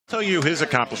Tell you his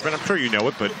accomplishment. I'm sure you know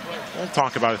it, but we'll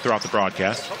talk about it throughout the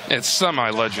broadcast. It's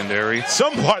semi-legendary.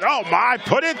 Somewhat. Oh, my.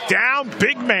 Put it down.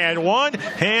 Big man. One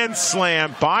hand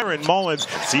slam. Byron Mullins.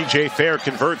 C.J. Fair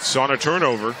converts on a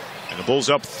turnover. And the Bulls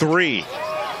up 3.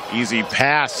 Easy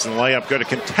pass and layup. Good. A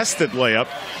contested layup.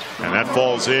 And that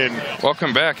falls in.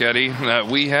 Welcome back, Eddie.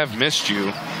 We have missed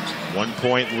you. 1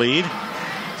 point lead.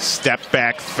 Step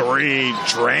back 3.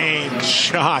 Drained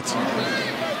shot.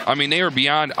 I mean, they are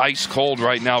beyond ice cold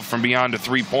right now from beyond the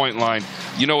three-point line.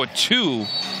 You know, a 2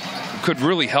 could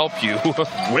really help you.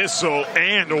 Whistle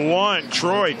and 1.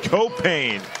 Troy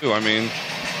Copain. I mean,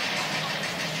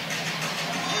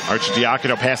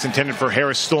 Arcidiacono pass intended for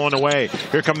Harris, stolen away.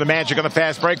 Here come the Magic on the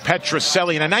fast break.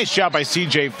 Petroselli, and a nice job by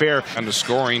C.J. Fair. And the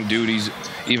scoring duties,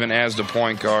 even as the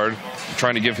point guard,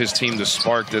 trying to give his team the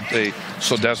spark that they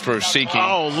so desperately are seeking.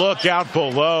 Oh, look out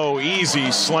below.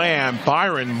 Easy slam.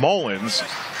 Byron Mullins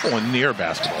pulling near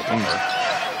basketball.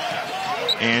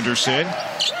 Anderson,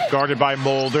 guarded by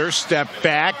Mulder. Step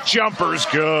back. Jumper's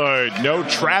good. No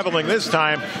traveling this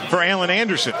time for Alan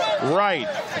Anderson. Right.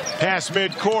 Pass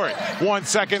midcourt. 1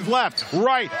 second left.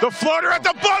 Right. The floater at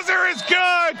the buzzer is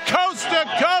good. Coast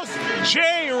to coast.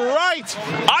 Jay Wright.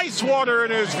 Ice water in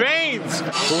his veins.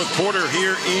 Fourth quarter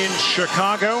here in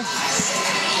Chicago.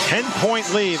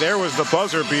 10-point lead. There was the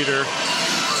buzzer beater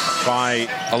by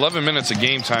 11 minutes of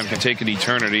game time can take an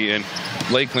eternity, and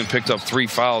Lakeland picked up 3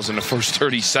 fouls in the first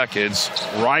 30 seconds.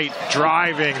 Wright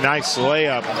driving, nice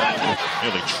layup.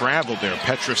 Nearly traveled there.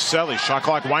 Petroselli, shot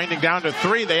clock winding down to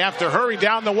 3. They have to hurry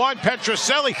down the 1.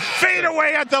 Petroselli, fade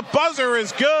away at the buzzer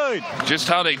is good. Just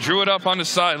how they drew it up on the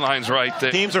sidelines right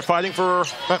there. Teams are fighting for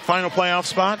that final playoff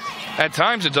spot. At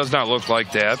times it does not look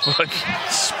like that, but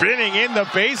spinning in the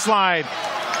baseline.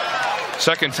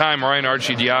 Second time Ryan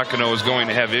Arcidiacono is going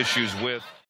to have issues with.